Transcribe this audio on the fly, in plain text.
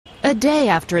A day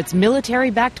after its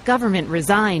military-backed government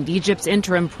resigned, Egypt's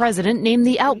interim president named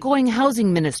the outgoing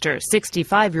housing minister,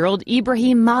 65-year-old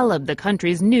Ibrahim Mehlib, the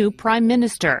country's new prime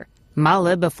minister.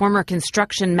 Mehlib, a former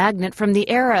construction magnate from the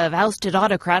era of ousted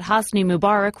autocrat Hosni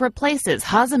Mubarak, replaces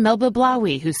Hazem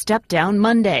el-Biblawi, who stepped down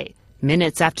Monday.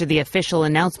 Minutes after the official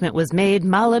announcement was made,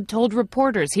 Mehlib told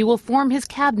reporters he will form his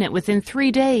cabinet within 3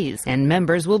 days, and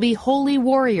members will be holy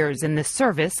warriors in the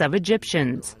service of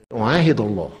Egyptians.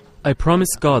 I promise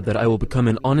God that I will become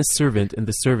an honest servant in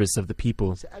the service of the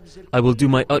people. I will do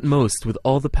my utmost with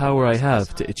all the power I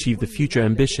have to achieve the future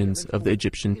ambitions of the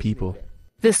Egyptian people.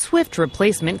 The swift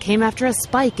replacement came after a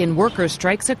spike in worker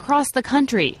strikes across the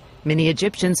country. Many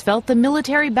Egyptians felt the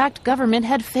military-backed government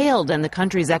had failed, and the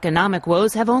country's economic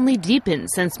woes have only deepened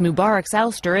since Mubarak's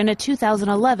ouster in a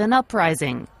 2011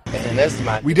 uprising.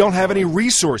 We don't have any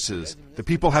resources. The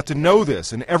people have to know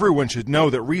this, and everyone should know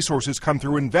that resources come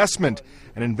through investment,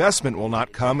 and investment will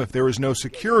not come if there is no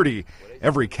security.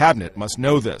 Every cabinet must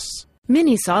know this.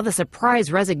 Many saw the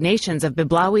surprise resignations of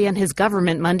Biblawi and his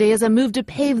government Monday as a move to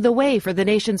pave the way for the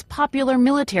nation's popular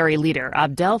military leader,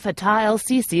 Abdel Fattah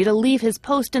el-Sisi, to leave his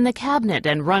post in the cabinet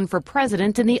and run for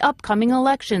president in the upcoming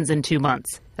elections in 2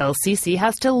 months. El-Sisi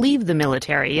has to leave the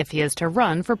military if he is to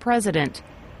run for president.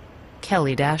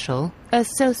 Kelly Daschle,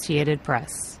 Associated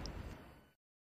Press.